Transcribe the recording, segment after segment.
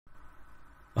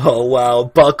Oh wow,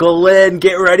 buckle in,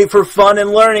 get ready for fun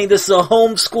and learning. This is a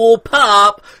Homeschool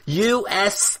Pop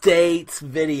U.S. States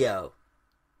video.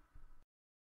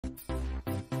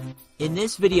 In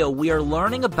this video, we are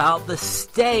learning about the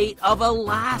state of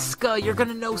Alaska. You're going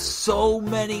to know so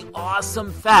many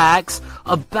awesome facts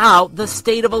about the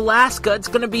state of Alaska. It's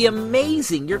going to be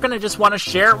amazing. You're going to just want to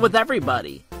share it with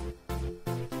everybody.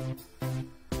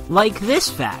 Like this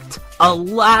fact,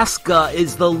 Alaska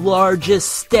is the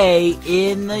largest state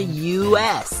in the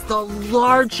U.S. The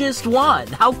largest one.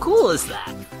 How cool is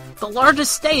that? The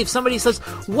largest state. If somebody says,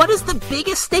 what is the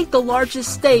biggest state, the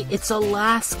largest state? It's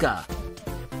Alaska.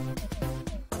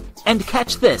 And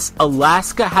catch this,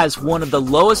 Alaska has one of the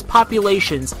lowest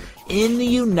populations in the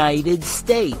United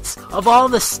States. Of all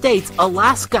the states,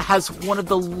 Alaska has one of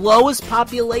the lowest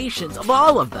populations of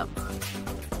all of them.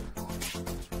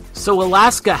 So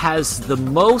Alaska has the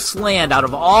most land out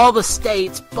of all the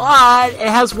states, but it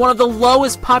has one of the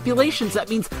lowest populations. That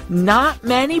means not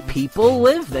many people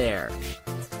live there.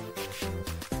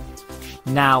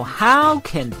 Now, how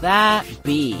can that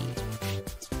be?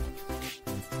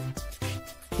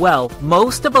 Well,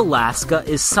 most of Alaska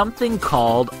is something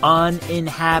called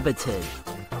uninhabited.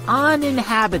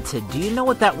 Uninhabited. Do you know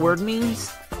what that word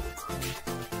means?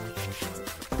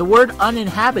 The word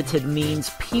uninhabited means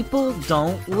people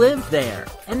don't live there.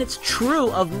 And it's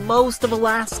true of most of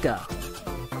Alaska.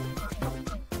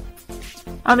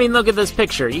 I mean, look at this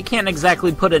picture. You can't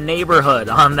exactly put a neighborhood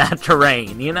on that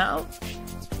terrain, you know?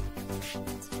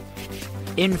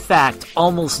 In fact,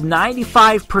 almost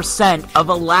 95% of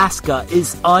Alaska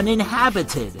is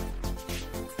uninhabited.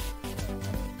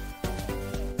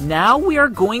 Now we are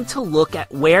going to look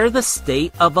at where the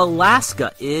state of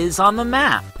Alaska is on the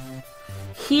map.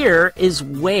 Here is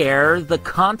where the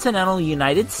continental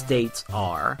United States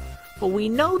are, but we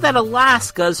know that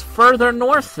Alaska is further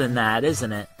north than that,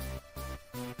 isn't it?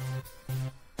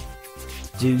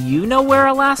 Do you know where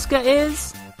Alaska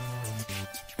is?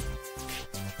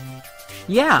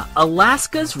 Yeah,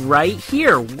 Alaska's right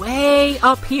here, way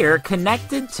up here,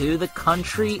 connected to the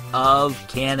country of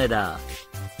Canada.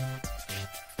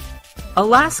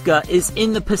 Alaska is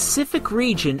in the Pacific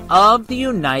region of the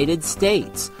United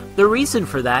States. The reason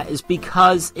for that is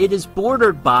because it is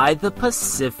bordered by the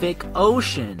Pacific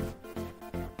Ocean.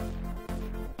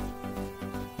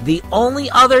 The only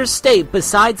other state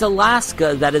besides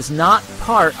Alaska that is not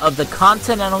part of the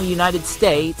continental United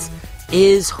States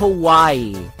is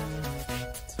Hawaii.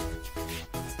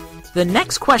 The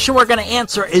next question we're going to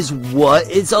answer is, what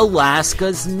is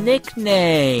Alaska's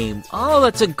nickname? Oh,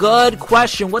 that's a good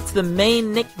question. What's the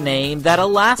main nickname that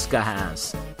Alaska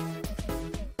has?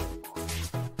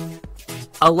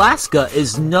 Alaska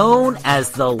is known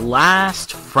as the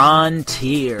last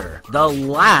frontier. The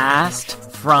last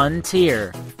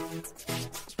frontier.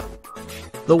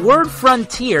 The word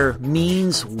frontier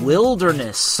means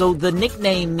wilderness, so the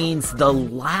nickname means the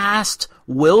last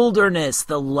wilderness,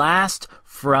 the last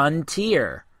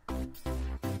frontier.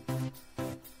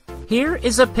 Here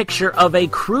is a picture of a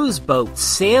cruise boat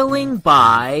sailing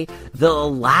by the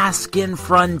Alaskan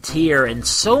frontier, and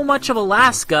so much of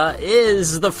Alaska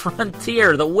is the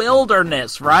frontier, the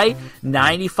wilderness, right?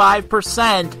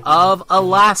 95% of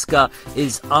Alaska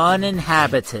is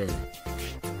uninhabited.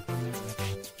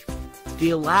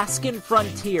 The Alaskan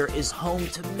frontier is home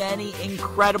to many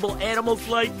incredible animals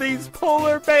like these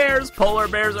polar bears. Polar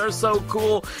bears are so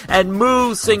cool. And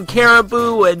moose and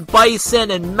caribou and bison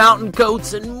and mountain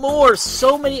goats and more.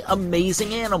 So many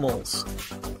amazing animals.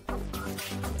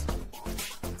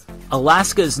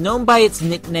 Alaska is known by its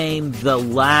nickname, the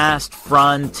last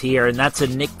frontier. And that's a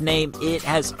nickname it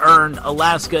has earned.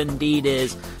 Alaska indeed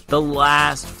is the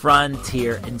last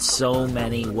frontier in so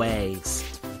many ways.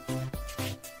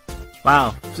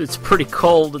 Wow, it's pretty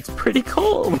cold. It's pretty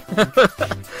cold.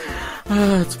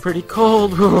 It's pretty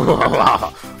cold.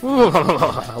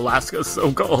 Alaska's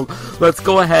so cold. Let's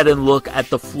go ahead and look at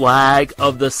the flag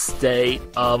of the state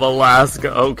of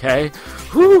Alaska, okay?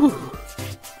 Whew.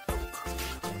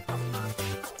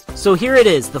 So here it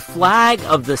is, the flag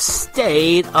of the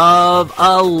state of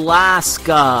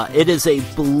Alaska. It is a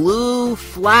blue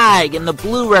flag, and the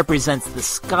blue represents the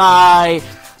sky,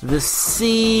 the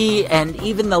sea, and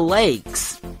even the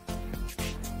lakes.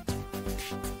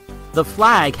 The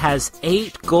flag has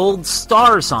 8 gold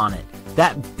stars on it.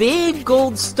 That big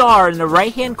gold star in the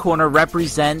right-hand corner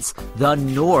represents the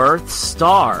North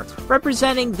Star,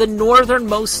 representing the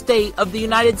northernmost state of the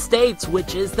United States,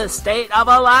 which is the state of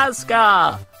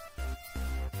Alaska.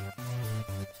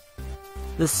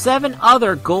 The 7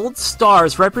 other gold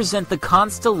stars represent the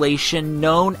constellation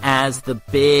known as the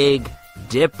Big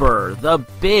Dipper. The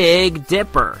Big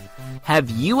Dipper.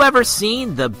 Have you ever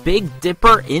seen the Big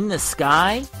Dipper in the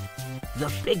sky?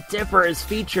 The Big Dipper is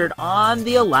featured on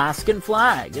the Alaskan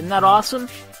flag. Isn't that awesome?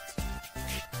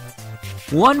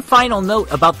 One final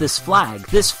note about this flag.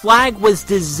 This flag was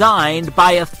designed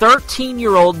by a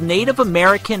 13-year-old Native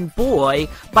American boy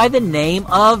by the name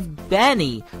of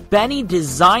Benny. Benny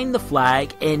designed the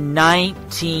flag in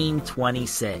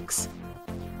 1926.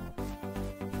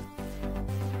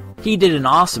 He did an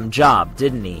awesome job,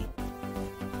 didn't he?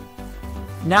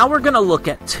 Now we're going to look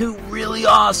at two really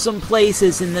awesome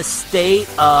places in the state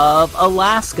of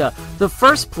Alaska. The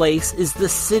first place is the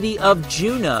city of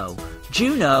Juneau.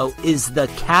 Juneau is the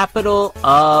capital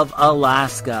of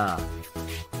Alaska.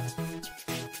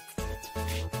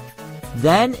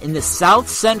 Then, in the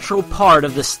south-central part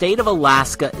of the state of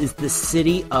Alaska is the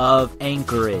city of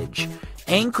Anchorage.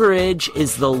 Anchorage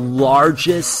is the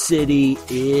largest city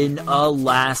in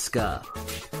Alaska.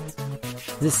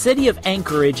 The city of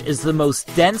Anchorage is the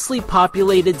most densely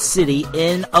populated city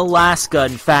in Alaska.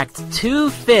 In fact,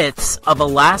 2/5 of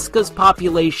Alaska's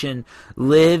population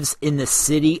lives in the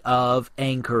city of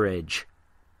Anchorage.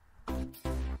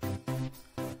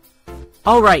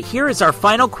 Alright, here is our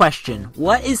final question.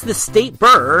 What is the state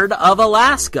bird of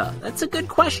Alaska? That's a good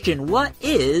question. What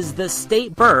is the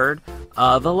state bird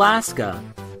of Alaska?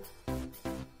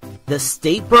 The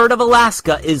state bird of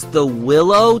Alaska is the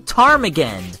willow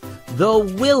ptarmigan. The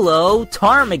willow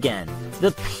ptarmigan.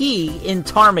 The P in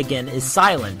ptarmigan is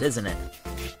silent, isn't it?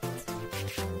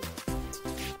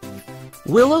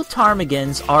 Willow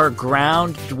ptarmigans are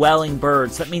ground-dwelling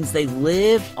birds. That means they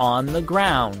live on the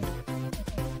ground.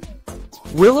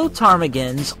 Willow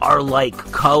ptarmigans are like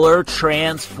color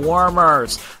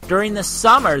transformers. During the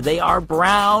summer, they are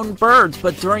brown birds,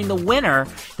 but during the winter,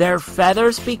 their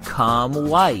feathers become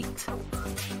white.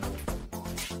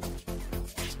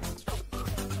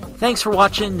 Thanks for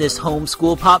watching this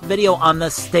Homeschool Pop video on the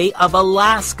state of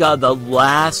Alaska, the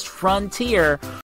last frontier.